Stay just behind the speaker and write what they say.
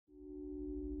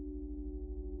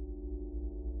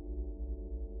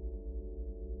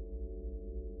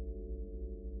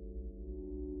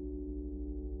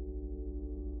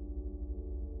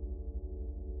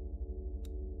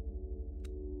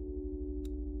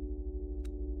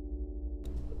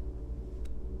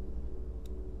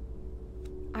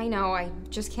I know, I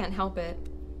just can't help it.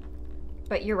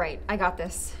 But you're right, I got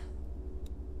this.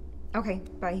 Okay,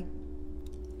 bye.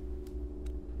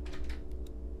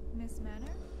 Miss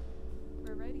Manor,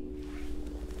 we're ready.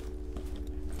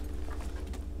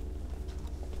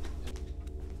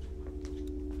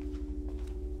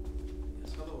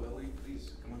 Yes, hello, Ellie.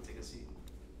 Please, come on, take a seat.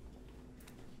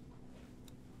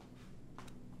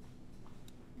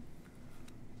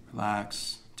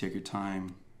 Relax, take your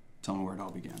time. Tell me where it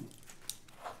all began.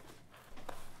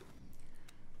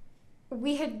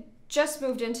 We had just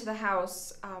moved into the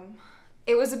house.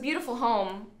 It was a beautiful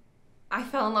home. I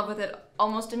fell in love with it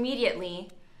almost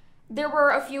immediately. There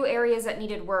were a few areas that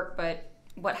needed work, but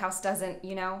what house doesn't,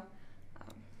 you know?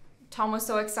 Tom was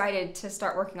so excited to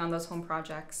start working on those home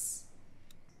projects.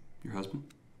 Your husband?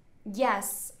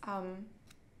 Yes,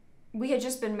 we had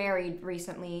just been married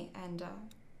recently, and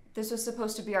this was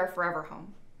supposed to be our forever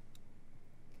home.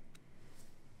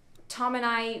 Tom and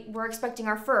I were expecting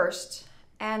our first,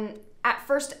 and at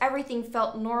first everything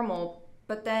felt normal,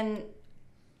 but then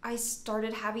I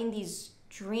started having these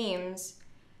dreams,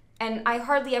 and I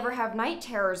hardly ever have night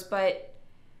terrors, but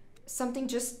something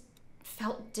just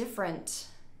felt different.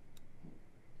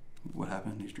 What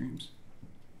happened in these dreams?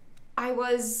 I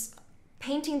was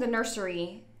painting the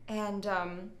nursery, and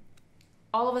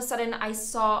all of a sudden I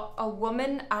saw a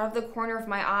woman out of the corner of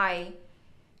my eye.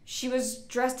 She was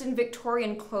dressed in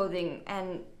Victorian clothing,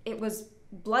 and it was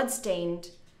bloodstained.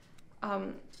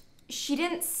 She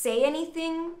didn't say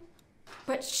anything,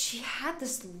 but she had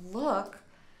this look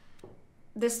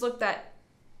that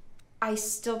I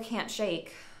still can't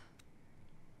shake.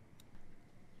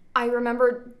 I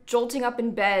remember jolting up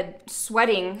in bed,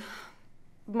 sweating.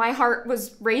 My heart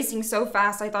was racing so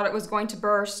fast I thought it was going to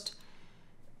burst.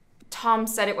 Tom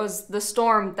said it was the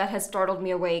storm that had startled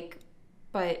me awake,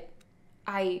 but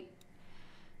I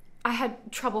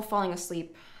had trouble falling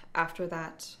asleep after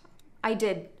that. I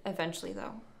did eventually,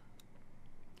 though.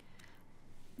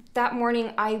 That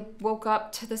morning, I woke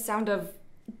up to the sound of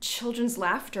children's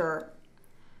laughter.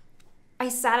 I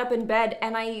sat up in bed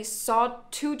and I saw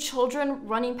two children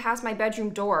running past my bedroom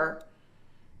door.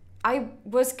 I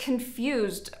was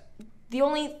confused. The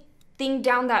only thing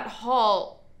down that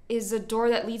hall is a door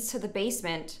that leads to the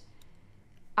basement.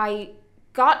 I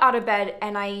got out of bed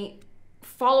and I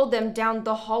followed them down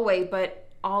the hallway, but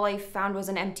all I found was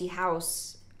an empty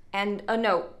house and a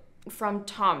note from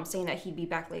Tom saying that he'd be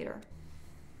back later.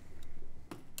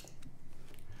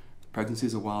 Pregnancy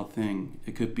is a wild thing.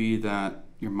 It could be that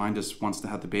your mind just wants to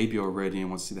have the baby already and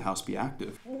wants to see the house be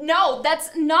active. No,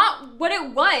 that's not what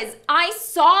it was. I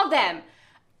saw them.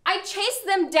 I chased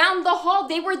them down the hall.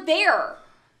 They were there.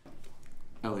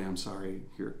 Ellie, I'm sorry.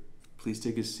 Here, please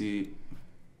take a seat.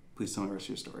 Please tell me the rest of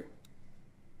your story.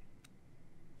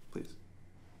 Please.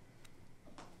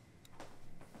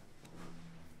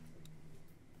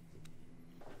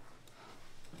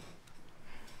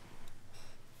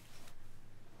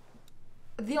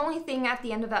 The only thing at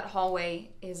the end of that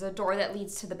hallway is a door that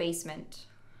leads to the basement.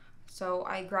 So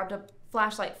I grabbed a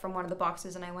flashlight from one of the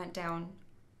boxes and I went down.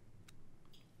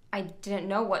 I didn't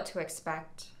know what to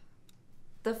expect.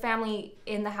 The family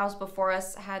in the house before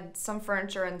us had some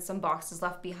furniture and some boxes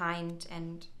left behind,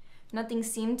 and nothing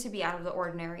seemed to be out of the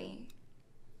ordinary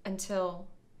until...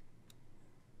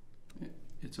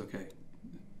 It's okay.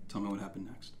 Tell me what happened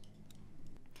next.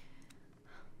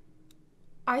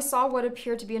 I saw what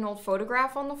appeared to be an old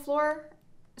photograph on the floor,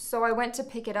 so I went to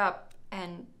pick it up,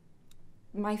 and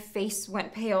my face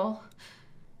went pale.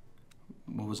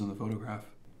 What was in the photograph?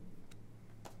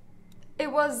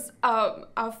 It was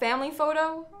a family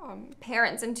photo,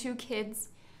 parents and two kids.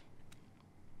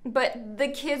 But the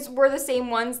kids were the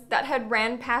same ones that had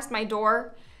ran past my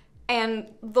door,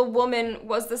 and the woman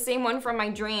was the same one from my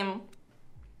dream.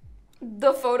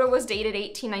 The photo was dated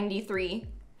 1893.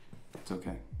 It's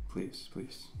okay. Please,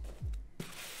 please.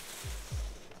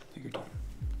 Take your time.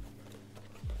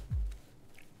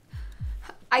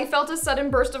 I felt a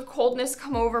sudden burst of coldness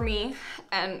come over me,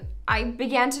 and I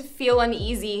began to feel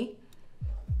uneasy.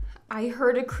 I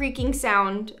heard a creaking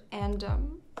sound, and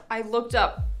I looked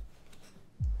up,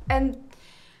 and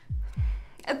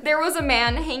there was a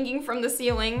man hanging from the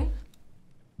ceiling.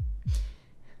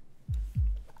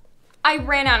 I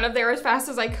ran out of there as fast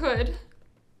as I could.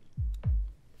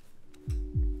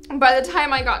 By the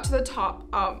time I got to the top,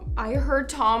 I heard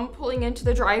Tom pulling into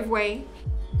the driveway,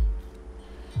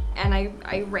 and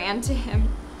I ran to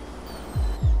him.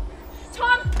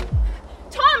 Tom!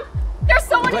 Tom! There's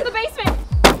someone in the basement!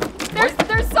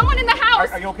 There's someone in the house!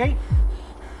 Are you okay?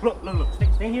 Look,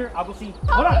 stay here, I will see. Tom,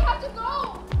 Hold on! we have to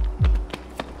go!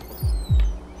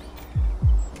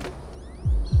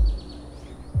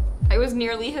 I was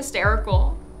nearly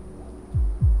hysterical.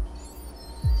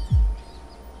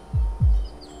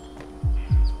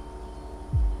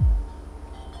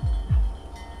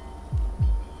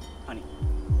 Honey,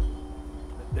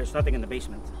 there's nothing in the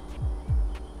basement.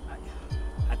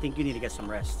 I think you need to get some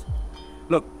rest.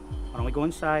 Look, why don't we go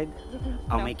inside?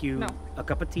 I'll No, make you no. a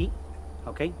cup of tea,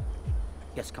 okay?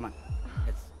 Yes, come on.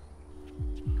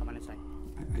 Come on inside.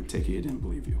 I take it he didn't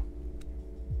believe you.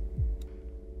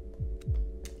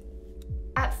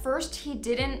 At first he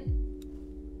didn't,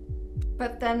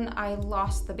 but then I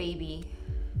lost the baby,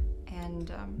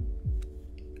 and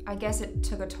I guess it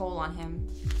took a toll on him.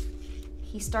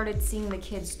 He started seeing the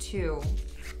kids too.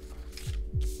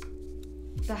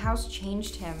 The house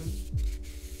changed him.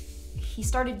 He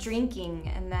started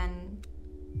drinking, and then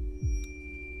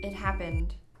it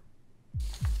happened.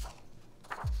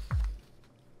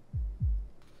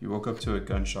 You woke up to a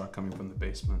gunshot coming from the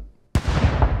basement.